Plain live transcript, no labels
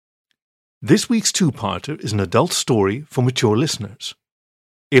This week's two-parter is an adult story for mature listeners.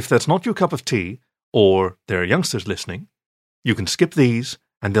 If that's not your cup of tea, or there are youngsters listening, you can skip these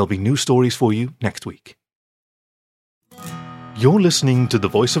and there'll be new stories for you next week. You're listening to The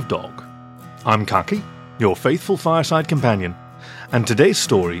Voice of Dog. I'm Kaki, your faithful fireside companion, and today's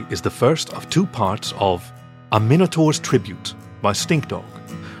story is the first of two parts of A Minotaur's Tribute by Stinkdog,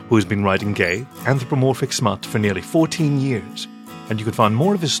 who has been writing gay, anthropomorphic smut for nearly 14 years, and you can find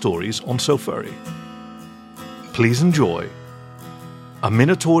more of his stories on So Furry. Please enjoy A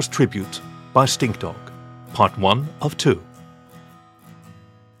Minotaur's Tribute by Stinkdog, Part 1 of 2.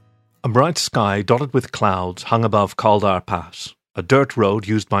 A bright sky dotted with clouds hung above Kaldar Pass, a dirt road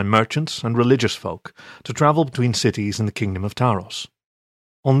used by merchants and religious folk to travel between cities in the kingdom of Taros.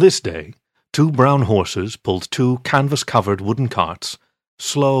 On this day, two brown horses pulled two canvas-covered wooden carts,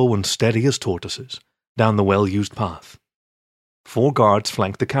 slow and steady as tortoises, down the well-used path. 4 guards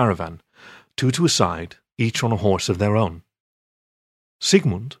flanked the caravan, 2 to a side, each on a horse of their own.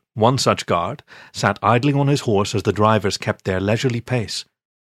 Sigmund, one such guard, sat idling on his horse as the drivers kept their leisurely pace.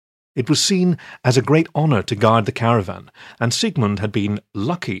 It was seen as a great honour to guard the caravan, and Sigmund had been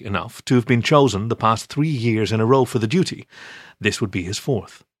lucky enough to have been chosen the past 3 years in a row for the duty. This would be his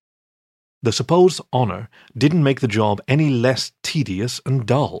 4th. The supposed honour didn't make the job any less tedious and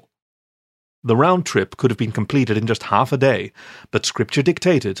dull. The round trip could have been completed in just half a day, but Scripture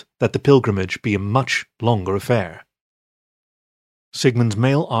dictated that the pilgrimage be a much longer affair. Sigmund's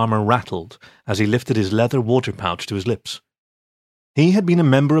mail armour rattled as he lifted his leather water pouch to his lips. He had been a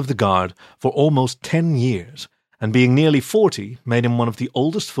member of the Guard for almost 10 years, and being nearly 40 made him one of the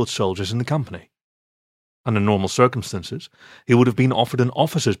oldest foot soldiers in the company. Under normal circumstances, he would have been offered an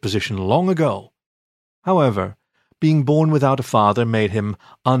officer's position long ago. However, being born without a father made him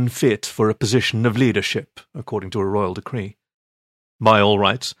unfit for a position of leadership, according to a royal decree. By all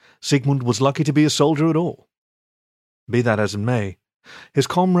rights, Sigmund was lucky to be a soldier at all. Be that as it may, his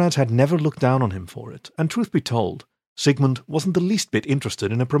comrades had never looked down on him for it, and truth be told, Sigmund wasn't the least bit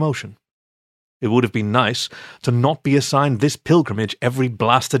interested in a promotion. It would have been nice to not be assigned this pilgrimage every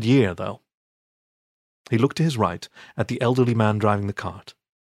blasted year, though. He looked to his right at the elderly man driving the cart.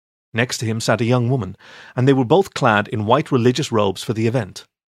 Next to him sat a young woman, and they were both clad in white religious robes for the event.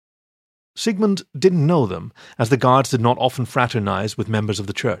 Sigmund didn't know them, as the guards did not often fraternize with members of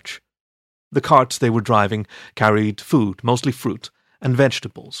the church. The carts they were driving carried food, mostly fruit, and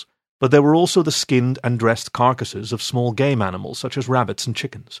vegetables, but there were also the skinned and dressed carcasses of small game animals such as rabbits and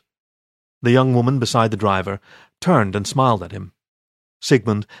chickens. The young woman beside the driver turned and smiled at him.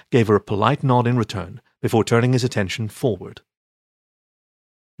 Sigmund gave her a polite nod in return before turning his attention forward.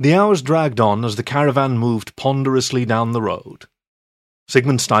 The hours dragged on as the caravan moved ponderously down the road.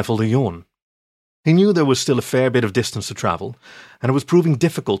 Sigmund stifled a yawn. He knew there was still a fair bit of distance to travel, and it was proving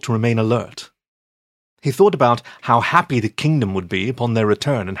difficult to remain alert. He thought about how happy the kingdom would be upon their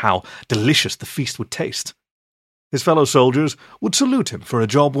return and how delicious the feast would taste. His fellow soldiers would salute him for a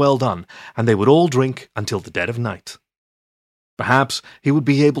job well done, and they would all drink until the dead of night. Perhaps he would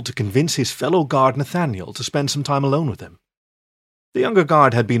be able to convince his fellow guard Nathaniel to spend some time alone with him. The younger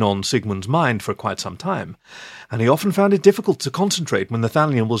guard had been on Sigmund's mind for quite some time, and he often found it difficult to concentrate when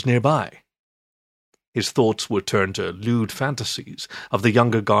Nathaniel was nearby. His thoughts were turned to lewd fantasies of the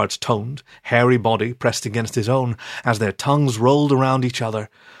younger guard's toned, hairy body pressed against his own as their tongues rolled around each other.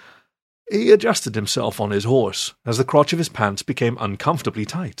 He adjusted himself on his horse as the crotch of his pants became uncomfortably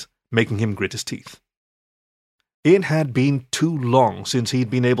tight, making him grit his teeth. It had been too long since he'd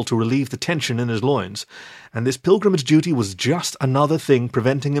been able to relieve the tension in his loins, and this pilgrimage duty was just another thing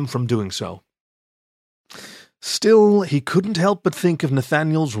preventing him from doing so. Still, he couldn't help but think of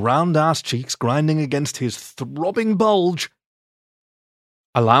Nathaniel's round-ass cheeks grinding against his throbbing bulge.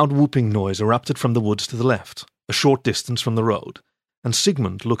 A loud whooping noise erupted from the woods to the left, a short distance from the road, and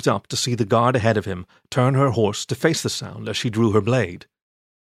Sigmund looked up to see the guard ahead of him turn her horse to face the sound as she drew her blade.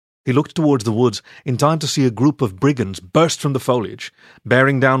 He looked towards the woods in time to see a group of brigands burst from the foliage,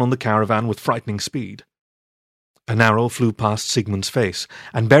 bearing down on the caravan with frightening speed. An arrow flew past Sigmund's face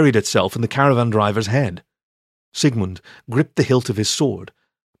and buried itself in the caravan driver's head. Sigmund gripped the hilt of his sword,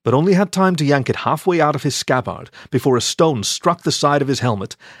 but only had time to yank it halfway out of his scabbard before a stone struck the side of his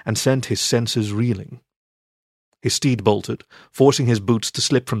helmet and sent his senses reeling. His steed bolted, forcing his boots to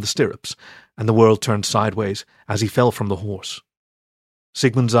slip from the stirrups, and the world turned sideways as he fell from the horse.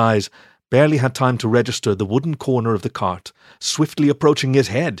 Sigmund's eyes barely had time to register the wooden corner of the cart swiftly approaching his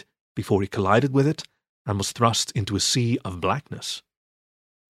head before he collided with it and was thrust into a sea of blackness.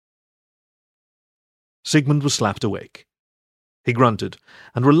 Sigmund was slapped awake. He grunted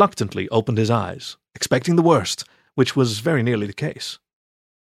and reluctantly opened his eyes, expecting the worst, which was very nearly the case.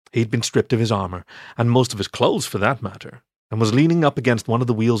 He'd been stripped of his armour, and most of his clothes for that matter, and was leaning up against one of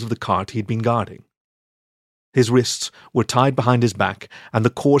the wheels of the cart he'd been guarding. His wrists were tied behind his back, and the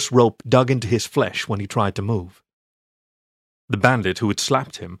coarse rope dug into his flesh when he tried to move. The bandit who had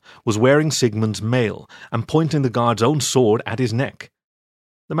slapped him was wearing Sigmund's mail and pointing the guard's own sword at his neck.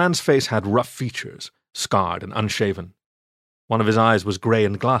 The man's face had rough features, scarred and unshaven. One of his eyes was grey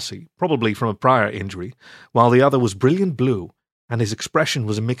and glassy, probably from a prior injury, while the other was brilliant blue, and his expression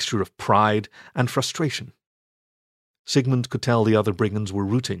was a mixture of pride and frustration. Sigmund could tell the other brigands were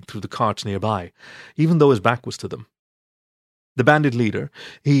rooting through the carts nearby, even though his back was to them. The bandit leader,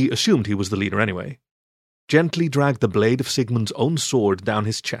 he assumed he was the leader anyway, gently dragged the blade of Sigmund's own sword down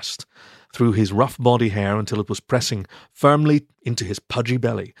his chest, through his rough body hair until it was pressing firmly into his pudgy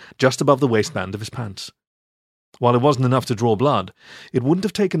belly, just above the waistband of his pants. While it wasn't enough to draw blood, it wouldn't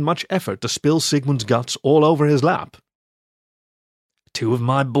have taken much effort to spill Sigmund's guts all over his lap. "2 of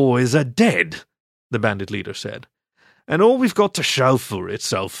my boys are dead," the bandit leader said, "and all we've got to show for it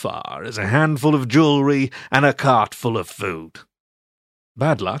so far is a handful of jewellery and a cart full of food."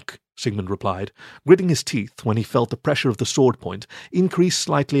 "Bad luck," Sigmund replied, gritting his teeth when he felt the pressure of the sword point increase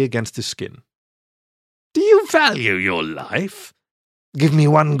slightly against his skin. "Do you value your life? Give me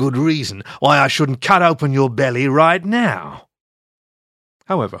one good reason why I shouldn't cut open your belly right now."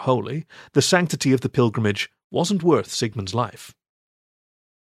 However holy, the sanctity of the pilgrimage wasn't worth Sigmund's life.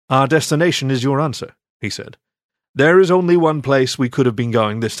 "Our destination is your answer," he said. "There is only one place we could have been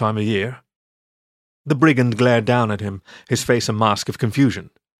going this time of year." The brigand glared down at him, his face a mask of confusion.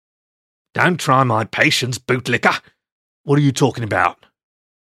 "Don't try my patience, bootlicker. What are you talking about?"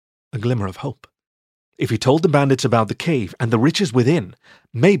 A glimmer of hope. If he told the bandits about the cave and the riches within,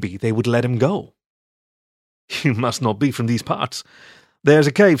 maybe they would let him go. "You must not be from these parts. There's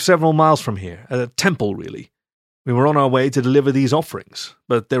a cave several miles from here, a temple really. We were on our way to deliver these offerings,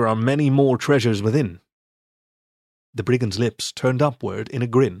 but there are many more treasures within." The brigand's lips turned upward in a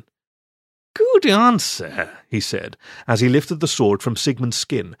grin. "Good answer," he said, as he lifted the sword from Sigmund's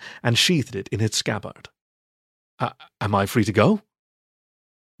skin and sheathed it in its scabbard. Am I free to go?"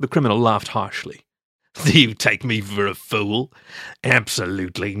 The criminal laughed harshly. "Do you take me for a fool?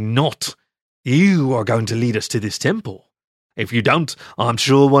 Absolutely not. You are going to lead us to this temple. If you don't, I'm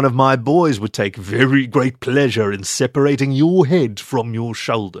sure one of my boys would take very great pleasure in separating your head from your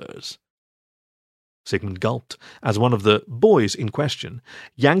shoulders." Sigmund gulped as one of the boys in question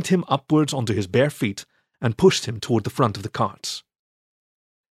yanked him upwards onto his bare feet and pushed him toward the front of the carts.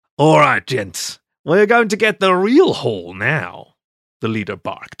 "All right, gents, we're going to get the real haul now," the leader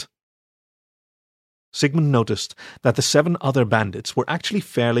barked. Sigmund noticed that the 7 other bandits were actually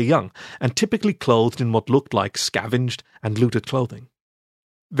fairly young and typically clothed in what looked like scavenged and looted clothing.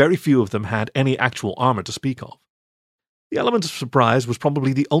 Very few of them had any actual armour to speak of. The element of surprise was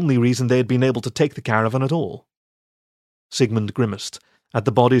probably the only reason they had been able to take the caravan at all. Sigmund grimaced at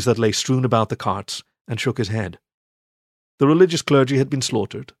the bodies that lay strewn about the carts and shook his head. The religious clergy had been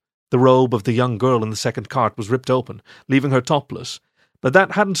slaughtered. The robe of the young girl in the second cart was ripped open, leaving her topless, but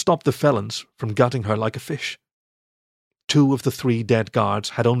that hadn't stopped the felons from gutting her like a fish. 2 of the 3 dead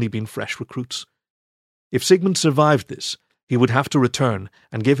guards had only been fresh recruits. If Sigmund survived this, he would have to return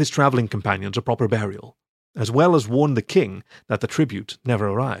and give his travelling companions a proper burial, as well as warn the king that the tribute never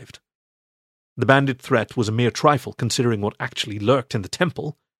arrived. The bandit threat was a mere trifle considering what actually lurked in the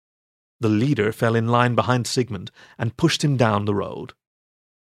temple. The leader fell in line behind Sigmund and pushed him down the road.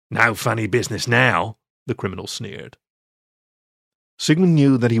 "No funny business now," the criminal sneered. Sigmund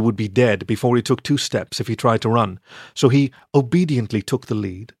knew that he would be dead before he took 2 steps if he tried to run, so he obediently took the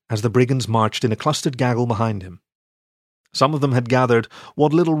lead as the brigands marched in a clustered gaggle behind him. Some of them had gathered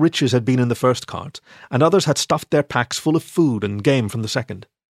what little riches had been in the first cart, and others had stuffed their packs full of food and game from the second.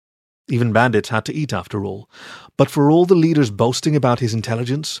 Even bandits had to eat after all, but for all the leaders boasting about his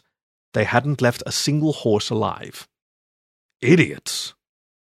intelligence, they hadn't left a single horse alive. Idiots!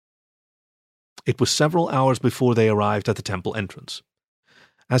 It was several hours before they arrived at the temple entrance.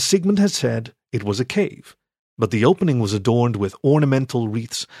 As Sigmund had said, it was a cave, but the opening was adorned with ornamental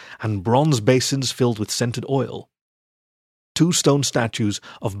wreaths and bronze basins filled with scented oil. 2 stone statues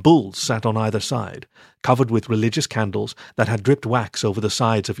of bulls sat on either side, covered with religious candles that had dripped wax over the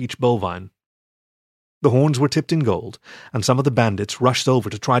sides of each bovine. The horns were tipped in gold, and some of the bandits rushed over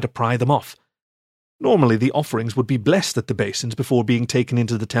to try to pry them off. Normally the offerings would be blessed at the basins before being taken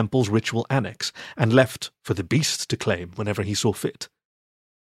into the temple's ritual annex and left for the beast to claim whenever he saw fit.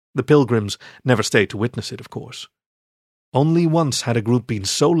 The pilgrims never stayed to witness it, of course. Only once had a group been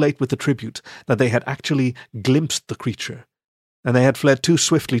so late with the tribute that they had actually glimpsed the creature, and they had fled too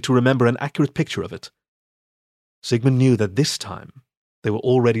swiftly to remember an accurate picture of it. Sigmund knew that this time They were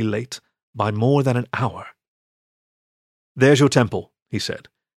already late, by more than an hour. "There's your temple," he said.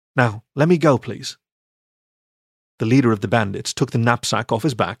 "Now, let me go, please." The leader of the bandits took the knapsack off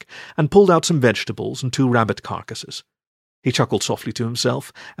his back and pulled out some vegetables and 2 rabbit carcasses. He chuckled softly to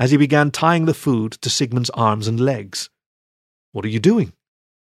himself as he began tying the food to Sigmund's arms and legs. "What are you doing?"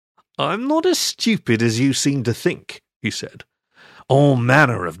 "I'm not as stupid as you seem to think," he said. "All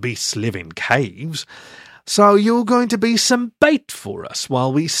manner of beasts live in caves, so you're going to be some bait for us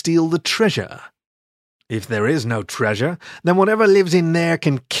while we steal the treasure. If there is no treasure, then whatever lives in there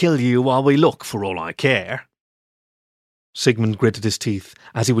can kill you while we look, for all I care." Sigmund gritted his teeth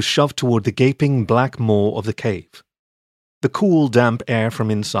as he was shoved toward the gaping black maw of the cave. The cool, damp air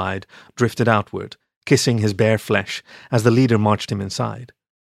from inside drifted outward, kissing his bare flesh as the leader marched him inside.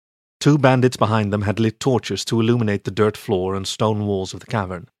 2 bandits behind them had lit torches to illuminate the dirt floor and stone walls of the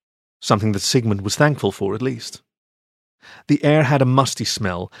cavern, something that Sigmund was thankful for at least. The air had a musty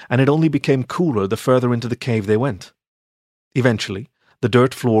smell, and it only became cooler the further into the cave they went. Eventually, the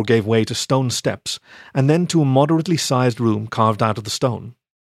dirt floor gave way to stone steps, and then to a moderately sized room carved out of the stone.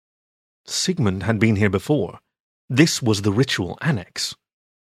 Sigmund had been here before. This was the ritual annex.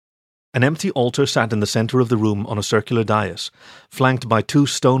 An empty altar sat in the center of the room on a circular dais, flanked by 2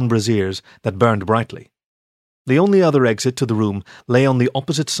 stone braziers that burned brightly. The only other exit to the room lay on the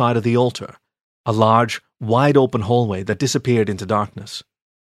opposite side of the altar, a large, wide-open hallway that disappeared into darkness.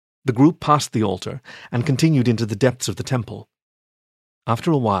 The group passed the altar and continued into the depths of the temple.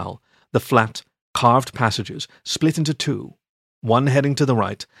 After a while, the flat, carved passages split into 2, one heading to the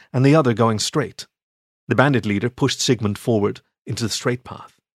right and the other going straight. The bandit leader pushed Sigmund forward into the straight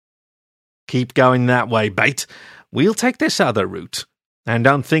path. "Keep going that way, bait. We'll take this other route. And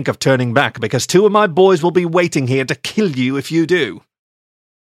don't think of turning back, because 2 of my boys will be waiting here to kill you if you do."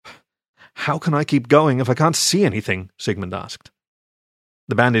 "How can I keep going if I can't see anything?" Sigmund asked.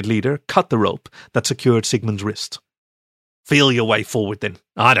 The bandit leader cut the rope that secured Sigmund's wrist. "Feel your way forward, then.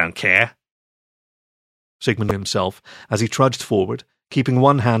 I don't care." Sigmund himself as he trudged forward, keeping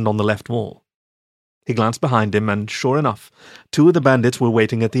one hand on the left wall. He glanced behind him, and sure enough, 2 of the bandits were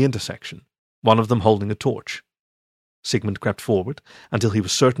waiting at the intersection, one of them holding a torch. Sigmund crept forward until he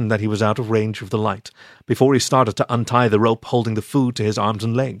was certain that he was out of range of the light before he started to untie the rope holding the food to his arms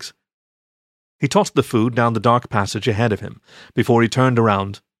and legs. He tossed the food down the dark passage ahead of him before he turned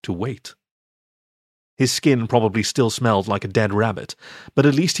around to wait. His skin probably still smelled like a dead rabbit, but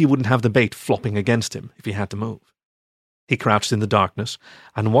at least he wouldn't have the bait flopping against him if he had to move. He crouched in the darkness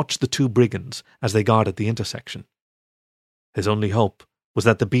and watched the 2 brigands as they guarded the intersection. His only hope was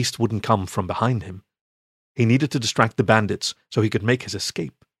that the beast wouldn't come from behind him. He needed to distract the bandits so he could make his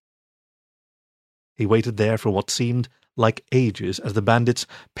escape. He waited there for what seemed like ages as the bandits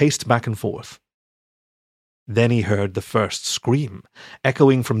paced back and forth. Then he heard the first scream,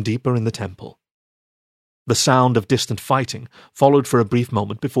 echoing from deeper in the temple. The sound of distant fighting followed for a brief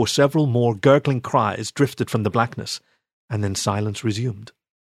moment before several more gurgling cries drifted from the blackness, and then silence resumed.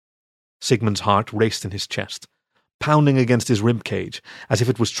 Sigmund's heart raced in his chest, pounding against his rib cage as if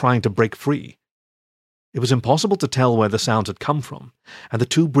it was trying to break free. It was impossible to tell where the sounds had come from, and the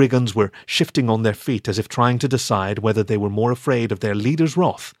 2 brigands were shifting on their feet as if trying to decide whether they were more afraid of their leader's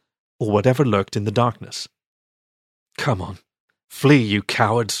wrath or whatever lurked in the darkness. "Come on, flee, you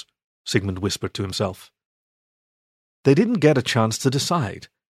cowards," Sigmund whispered to himself. They didn't get a chance to decide.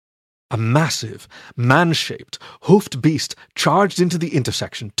 A massive, man-shaped, hoofed beast charged into the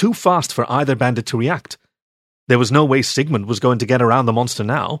intersection, too fast for either bandit to react. There was no way Sigmund was going to get around the monster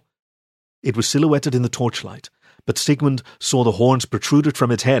now. It was silhouetted in the torchlight, but Sigmund saw the horns protruded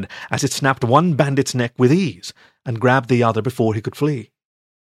from its head as it snapped one bandit's neck with ease and grabbed the other before he could flee.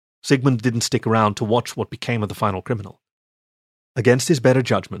 Sigmund didn't stick around to watch what became of the final criminal. Against his better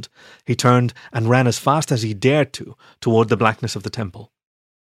judgment, he turned and ran as fast as he dared to toward the blackness of the temple.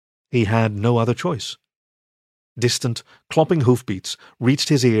 He had no other choice. Distant, clopping hoofbeats reached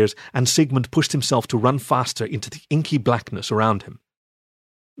his ears, and Sigmund pushed himself to run faster into the inky blackness around him.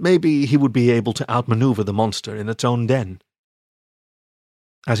 Maybe he would be able to outmaneuver the monster in its own den.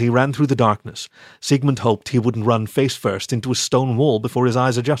 As he ran through the darkness, Sigmund hoped he wouldn't run face first into a stone wall before his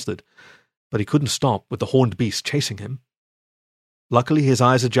eyes adjusted, but he couldn't stop with the horned beast chasing him. Luckily, his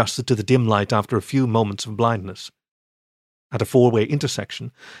eyes adjusted to the dim light after a few moments of blindness. At a 4-way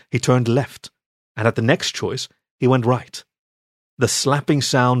intersection, he turned left, and at the next choice, he went right. The slapping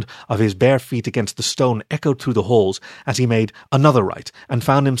sound of his bare feet against the stone echoed through the halls as he made another right and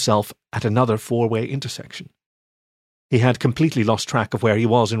found himself at another 4-way intersection. He had completely lost track of where he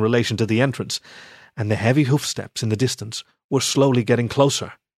was in relation to the entrance, and the heavy hoofsteps in the distance were slowly getting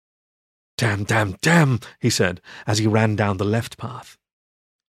closer. "Damn, damn, damn," he said as he ran down the left path.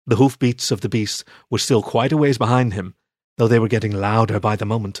 The hoofbeats of the beast were still quite a ways behind him, though they were getting louder by the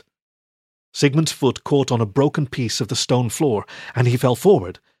moment. Sigmund's foot caught on a broken piece of the stone floor, and he fell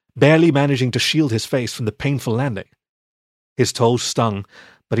forward, barely managing to shield his face from the painful landing. His toes stung,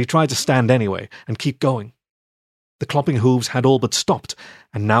 but he tried to stand anyway and keep going. The clopping hooves had all but stopped,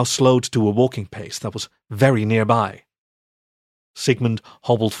 and now slowed to a walking pace that was very nearby. Sigmund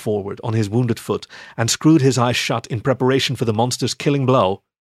hobbled forward on his wounded foot and screwed his eyes shut in preparation for the monster's killing blow.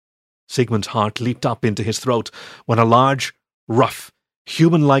 Sigmund's heart leaped up into his throat when a large, rough,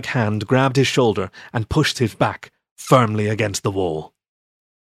 human-like hand grabbed his shoulder and pushed his back firmly against the wall.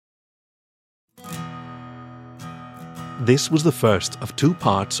 This was the first of 2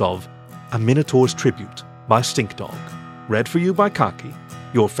 parts of A Minotaur's Tribute by Stinkdog, read for you by Kaki,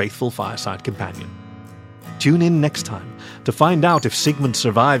 your faithful fireside companion. Tune in next time to find out if Sigmund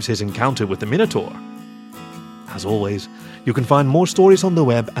survives his encounter with the Minotaur. As always, you can find more stories on the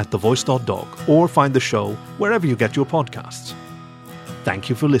web at thevoice.dog or find the show wherever you get your podcasts. Thank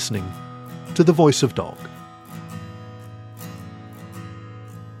you for listening to The Voice of Dog.